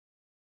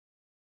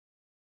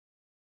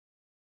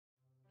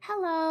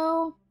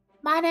Hello,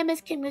 my name is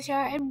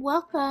Kingmounseir and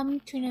welcome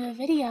to another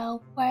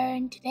video where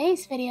in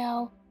today's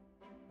video,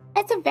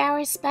 it's a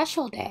very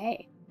special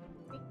day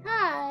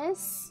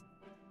because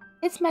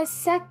it's my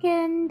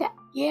second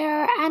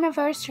year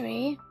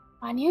anniversary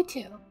on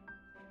YouTube.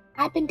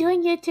 I've been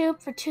doing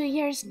YouTube for 2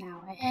 years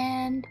now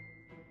and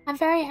I'm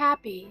very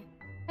happy,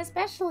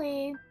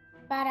 especially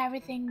about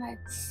everything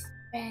that's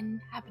been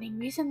happening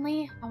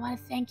recently. I want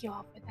to thank you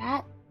all for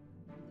that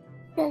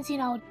because,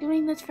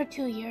 doing this for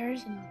 2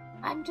 years and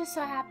I'm just so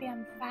happy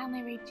I'm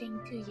finally reaching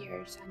 2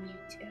 years on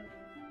YouTube.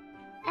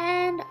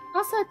 And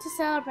also to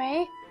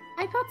celebrate,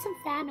 I got some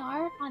fan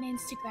art on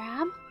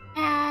Instagram,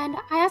 and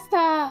I asked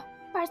the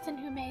person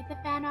who made the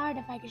fan art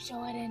if I could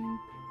show it in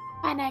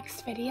my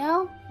next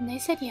video, and they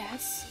said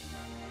yes.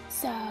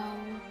 So,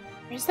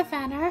 here's the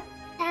fan art,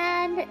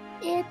 and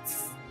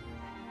it's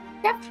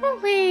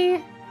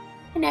definitely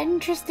an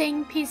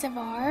interesting piece of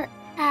art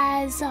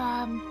as,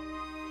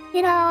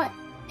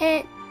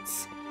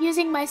 it's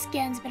using my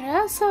skins, but it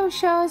also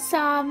shows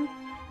some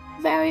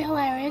very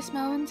hilarious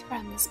moments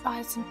from the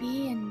Spice and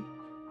Bee, and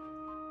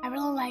I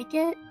really like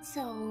it.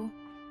 So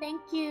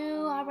thank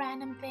you, a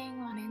random thing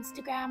on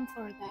Instagram,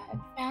 for the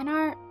fan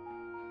art.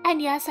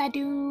 And yes, I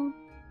do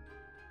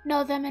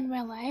know them in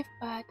real life,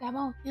 but I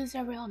won't use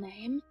their real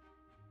name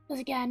because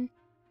again,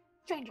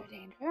 stranger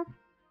danger.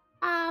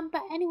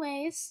 But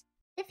anyways,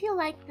 if you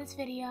like this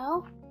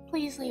video,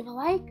 please leave a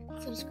like,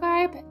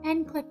 subscribe,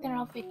 and click the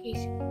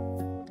notification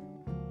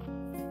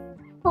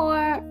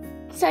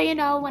so you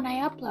know when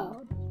I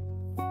upload.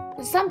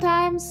 Because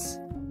sometimes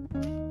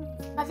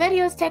my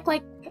videos take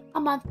like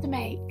a month to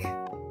make.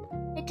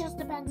 It just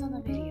depends on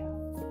the video.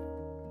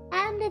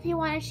 And if you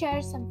want to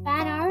share some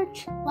fan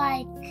art,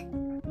 like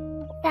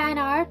fan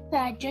art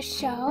that I just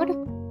showed,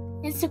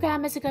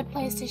 Instagram is a good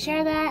place to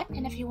share that.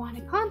 And if you want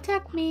to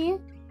contact me,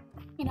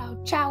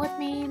 chat with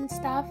me and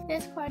stuff,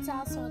 Discord's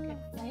also a good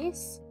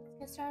place. Let's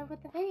get started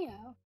with the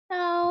video.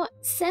 So,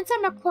 since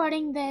I'm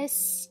recording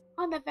this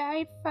on the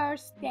very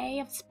first day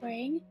of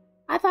spring,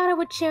 I thought I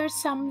would share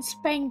some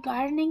spring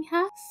gardening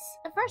hacks.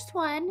 The first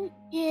one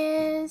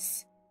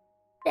is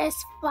this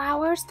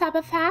flowers type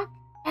of hack,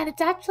 and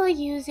it's actually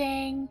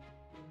using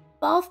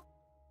both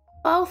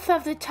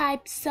of the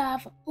types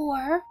of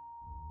ore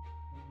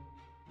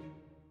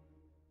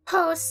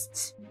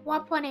post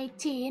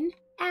 1.18.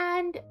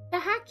 And the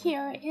hack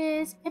here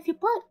is if you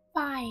put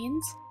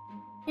vines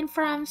in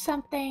front of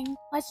something,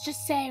 let's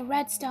just say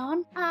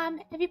redstone,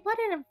 if you put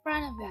it in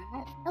front of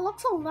that, it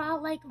looks a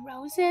lot like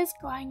roses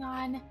growing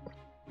on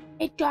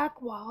a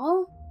dark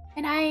wall,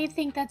 and I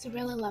think that's a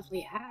really lovely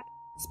hack.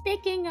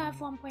 Speaking of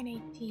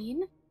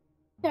 1.18,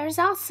 there's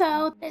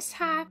also this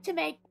hack to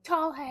make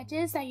tall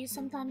hedges that you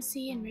sometimes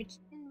see in rich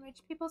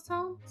people's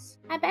homes.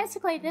 And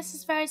basically this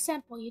is very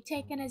simple. You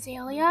take an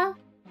azalea,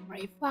 or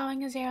a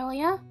flowering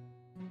azalea,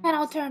 and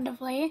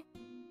alternatively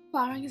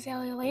flowering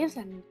azalea leaves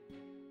and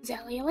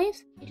azalea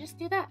leaves. You just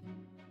do that.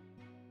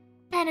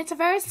 And it's a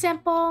very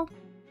simple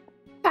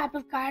type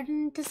of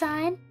garden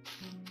design.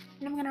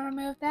 And I'm going to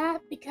remove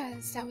that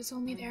because that was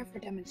only there for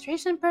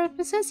demonstration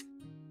purposes.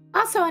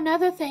 Also,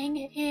 another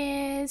thing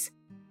is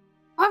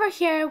over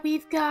here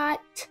we've got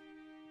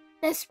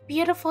this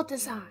beautiful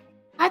design.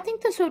 I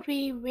think this would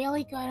be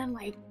really good in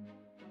like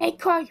a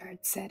courtyard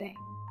setting.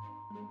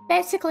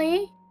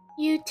 Basically,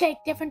 you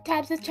take different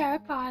types of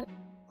terracotta,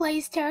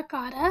 glazed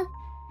terracotta,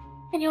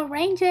 and you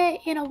arrange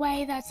it in a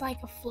way that's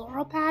like a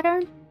floral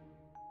pattern.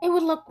 It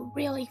would look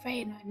really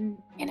great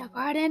in a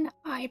garden,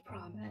 I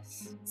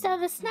promise. So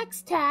this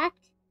next hack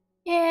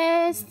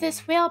is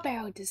this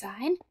wheelbarrow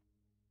design.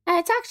 And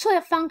it's actually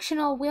a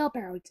functional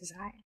wheelbarrow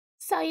design.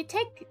 So you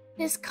take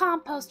this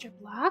composter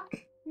block,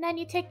 and then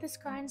you take this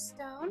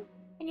grindstone,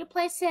 and you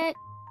place it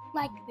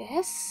like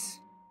this.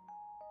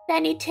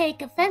 Then you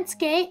take a fence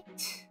gate.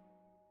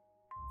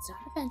 It's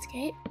not a fence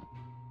gate.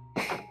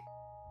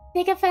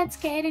 Take a fence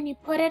gate and you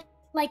put it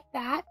like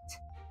that.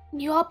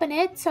 And you open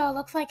it so it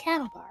looks like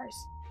handlebars.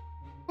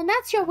 And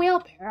that's your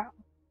wheelbarrow.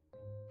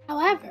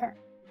 However,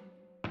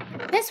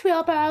 this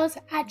wheelbarrow is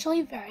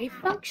actually very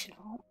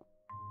functional.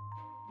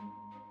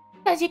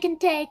 Because you can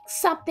take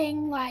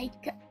something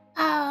like,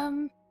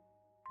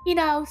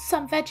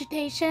 some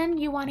vegetation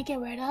you want to get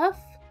rid of.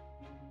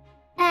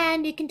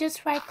 And you can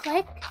just right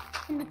click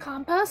in the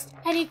compost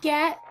and you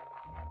get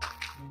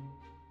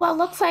what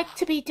looks like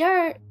to be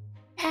dirt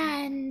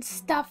and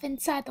stuff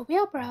inside the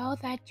wheelbarrow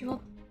that you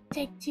will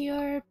take to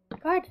your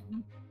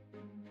garden.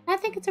 I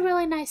think it's a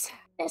really nice hack.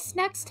 This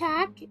next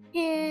hack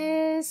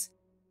is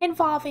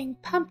involving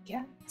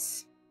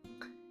pumpkins.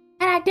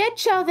 And I did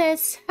show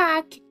this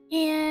hack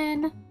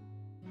in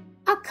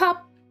a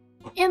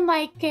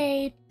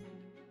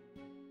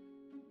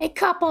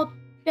couple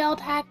build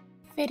hack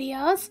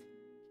videos,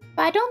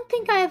 but I don't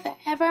think I've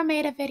ever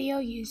made a video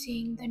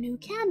using the new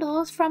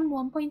candles from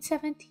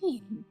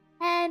 1.17.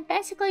 And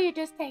basically you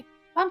just take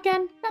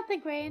pumpkin, something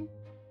green,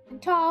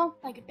 and tall,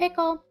 like a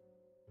pickle,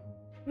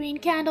 green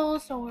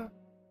candles, or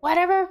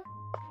whatever.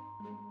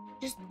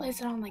 Just place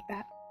it on like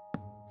that.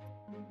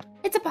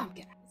 It's a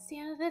pumpkin. the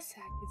end of this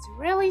hack. It's a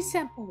really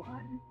simple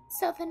one.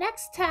 So the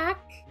next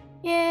hack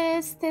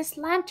is this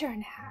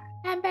lantern hack.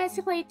 And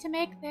basically to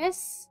make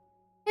this,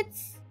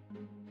 it's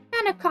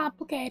kind of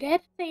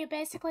complicated. So you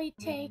basically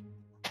take,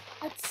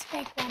 let's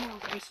make one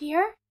over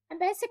here. And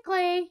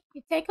basically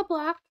you take a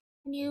block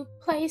and you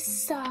place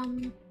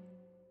some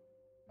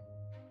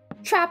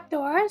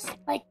trapdoors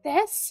like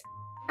this.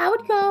 I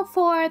would go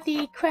for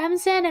the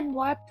crimson and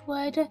warped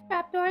wood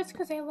trapdoors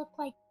because they look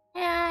like,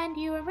 and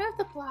you remove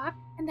the block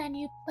and then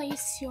you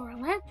place your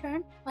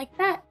lantern like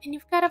that and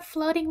you've got a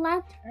floating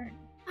lantern.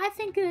 I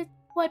think it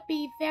would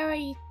be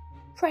very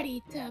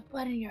pretty to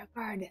put in your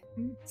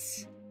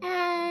gardens.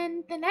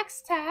 And the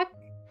next hack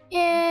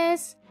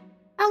is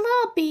a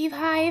little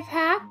beehive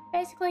hack.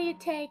 Basically you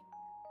take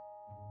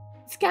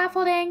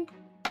scaffolding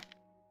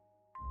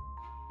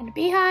and a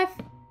beehive,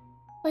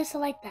 place it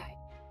like that.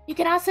 You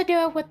can also do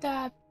it with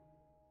a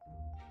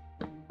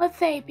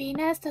bee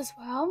nest as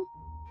well.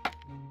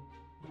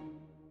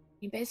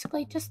 You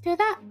basically just do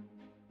that.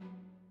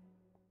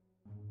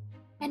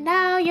 And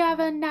now you have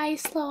a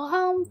nice little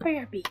home for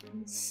your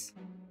bees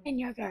in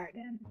your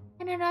garden.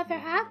 And another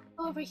hack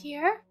over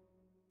here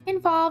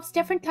involves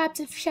different types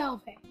of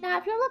shelving. Now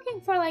if you're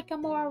looking for like a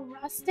more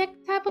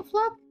rustic type of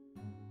look,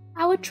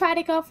 I would try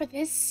to go for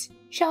this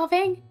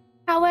shelving.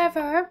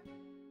 However,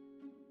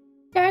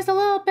 there's a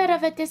little bit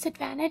of a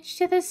disadvantage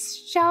to this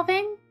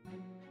shelving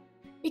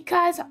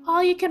because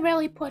all you can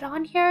really put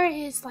on here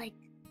is like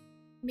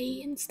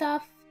meat and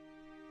stuff,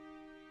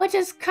 which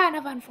is kind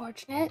of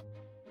unfortunate.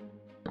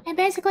 And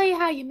basically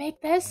how you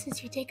make this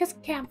is you take a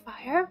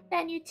campfire,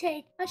 then you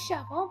take a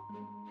shovel,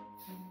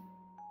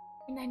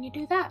 and then you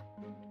do that.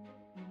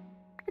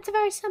 It's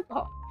very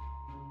simple.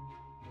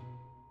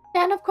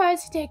 Then of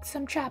course you take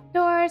some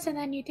trapdoors and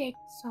then you take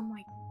some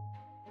like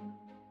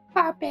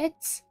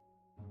carpets.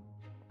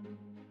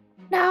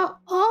 Now,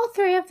 all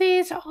three of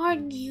these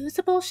aren't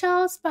usable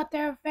shelves, but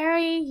they're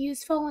very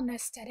useful in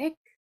aesthetic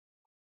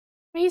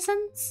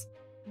reasons.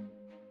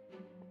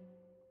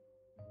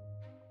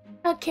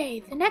 Okay,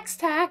 the next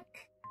hack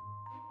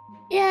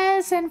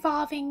is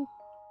involving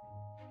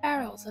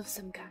barrels of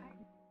some kind.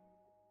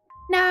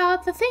 Now,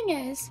 the thing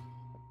is,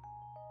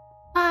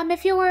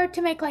 if you were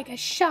to make like a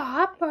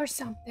shop or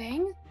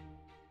something,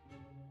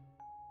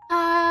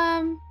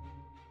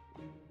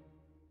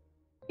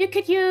 you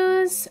could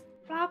use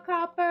rock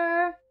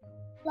copper,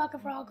 block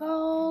of raw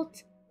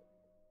gold,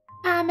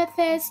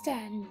 amethyst,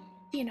 and,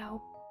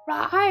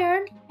 raw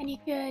iron, and you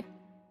could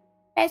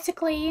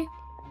basically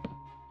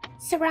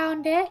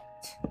surround it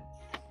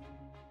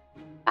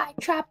by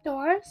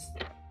trapdoors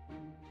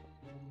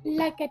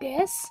like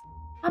this.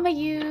 I'm gonna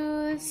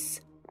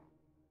use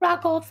raw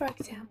gold for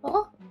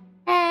example,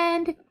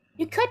 and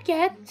you could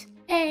get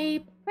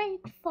a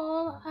crate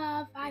full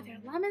of either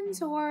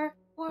lemons or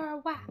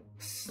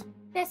wax.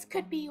 This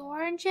could be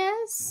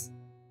oranges,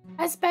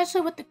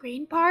 especially with the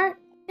green part.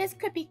 This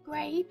could be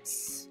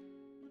grapes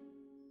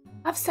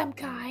of some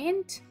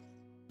kind.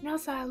 And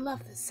also I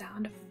love the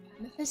sound of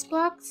amethyst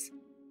blocks.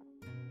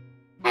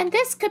 And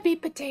this could be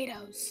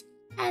potatoes.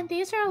 And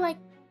these are like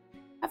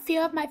a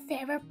few of my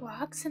favorite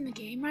blocks in the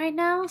game right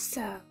now.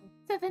 So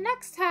the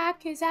next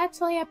hack is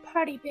actually a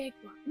pretty big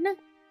one.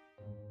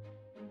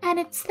 And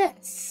it's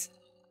this.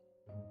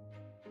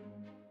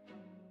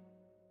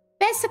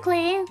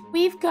 Basically,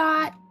 we've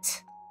got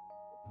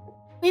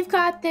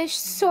this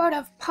sort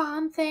of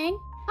palm thing.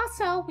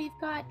 Also, we've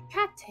got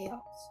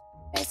cattails.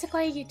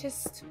 Basically, you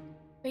just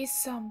place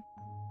some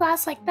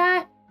glass like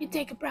that. You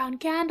take a brown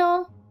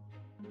candle.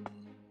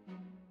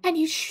 And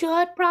you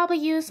should probably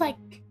use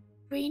like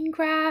green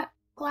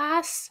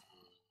glass.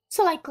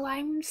 So like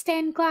lime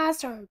stained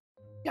glass or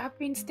dark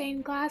green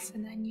stained glass.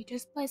 And then you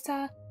just place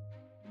a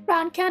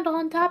brown candle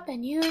on top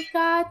and you've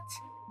got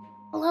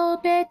a little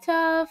bit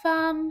of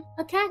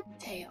a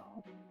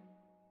cattail.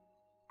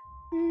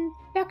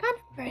 They're kind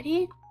of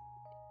pretty,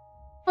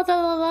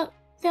 although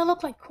they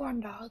look like corn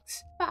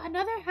dogs. But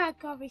another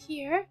hack over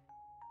here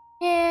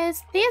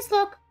is these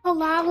look a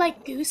lot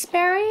like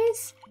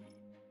gooseberries.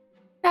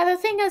 Now the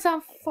thing is,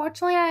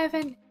 unfortunately, I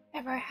haven't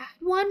ever had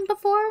one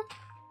before,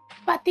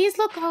 but these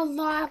look a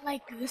lot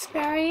like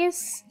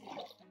gooseberries.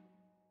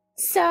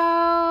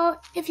 So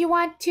if you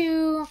want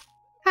to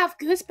have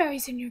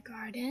gooseberries in your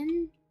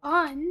garden,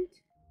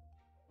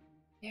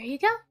 there you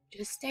go.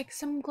 Just stick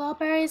some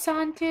glowberries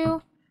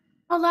onto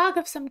a log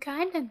of some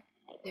kind, and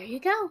there you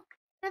go.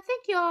 Now,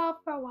 thank you all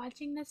for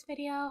watching this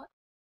video.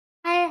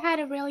 I had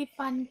a really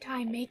fun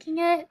time making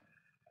it,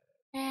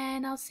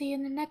 and I'll see you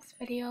in the next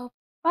video.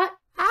 But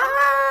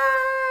hello.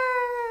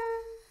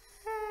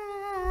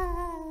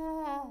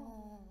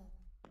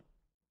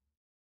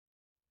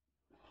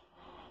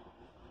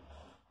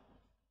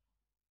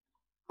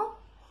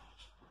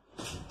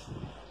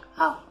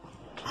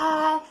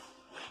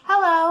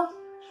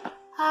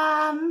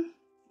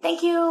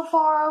 Thank you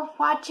for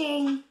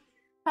watching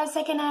my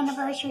 2nd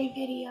anniversary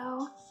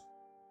video.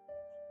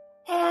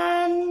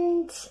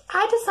 And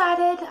I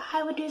decided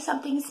I would do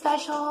something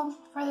special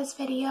for this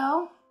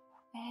video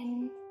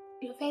and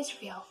do a face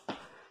reveal.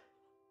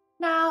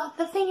 Now,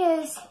 the thing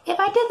is, if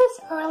I did this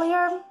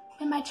earlier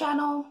in my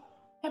channel,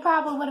 it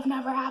probably would have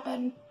never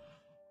happened.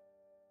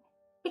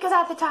 Because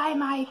at the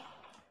time, I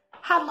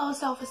had low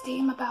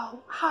self-esteem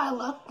about how I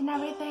looked and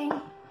everything.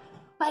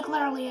 Like,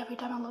 literally every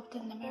time I looked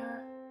in the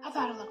mirror, I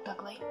thought I looked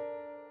ugly.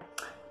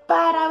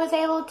 But I was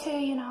able to,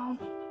 you know,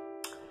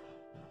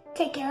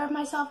 take care of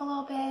myself a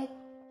little bit.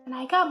 And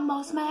I got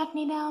most of my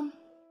acne down.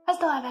 I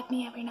still have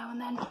acne every now and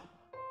then.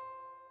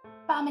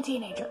 But I'm a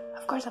teenager.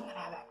 Of course I'm gonna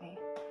have acne.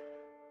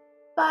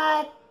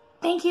 But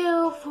thank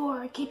you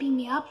for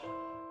keeping up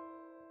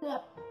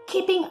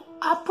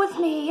with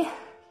me.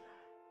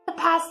 The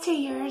past 2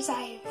 years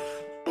I've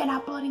been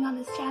uploading on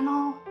this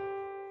channel,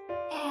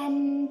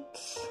 and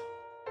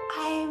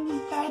I'm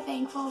very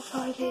thankful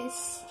for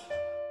this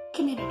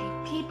community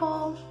of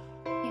people,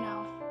 you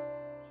know,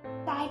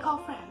 that I call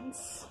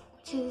friends,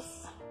 which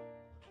is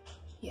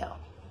you.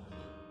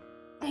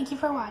 Thank you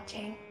for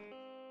watching.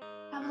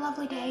 Have a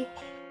lovely day.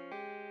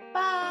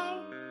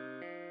 Bye!